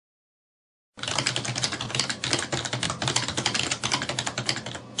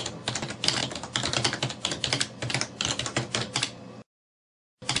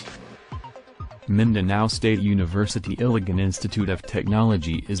Mindanao State University Iligan Institute of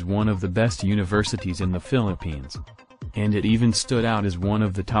Technology is one of the best universities in the Philippines. And it even stood out as one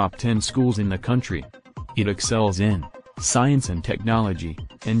of the top 10 schools in the country. It excels in science and technology,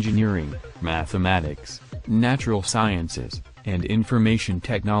 engineering, mathematics, natural sciences, and information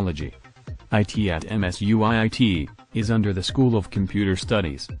technology. IT at MSU-IIT is under the School of Computer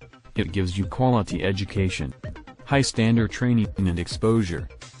Studies. It gives you quality education, high standard training and exposure.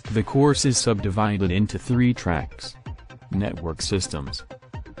 The course is subdivided into 3 tracks: network systems,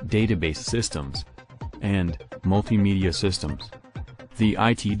 database systems, and multimedia systems. The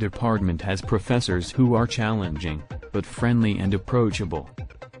IT department has professors who are challenging, but friendly and approachable.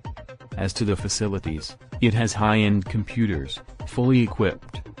 As to the facilities, it has high-end computers, fully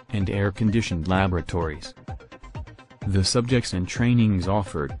equipped, and air-conditioned laboratories. The subjects and trainings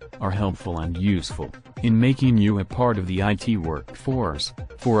offered are helpful and useful in making you a part of the IT workforce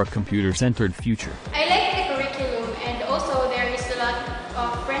for a computer-centered future. I like the curriculum, and also there is a lot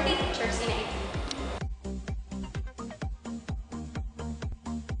of friendly teachers in it.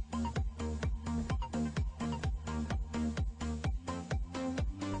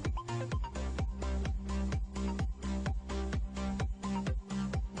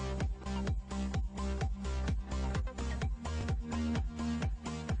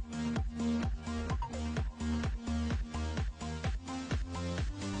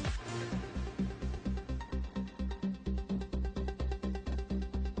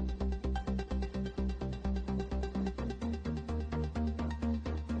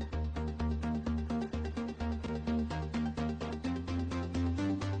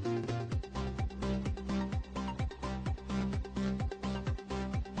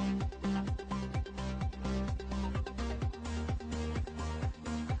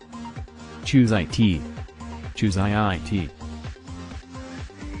 Choose IT. Choose IIT.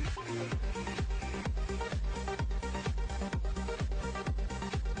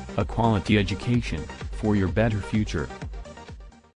 A quality education for your better future.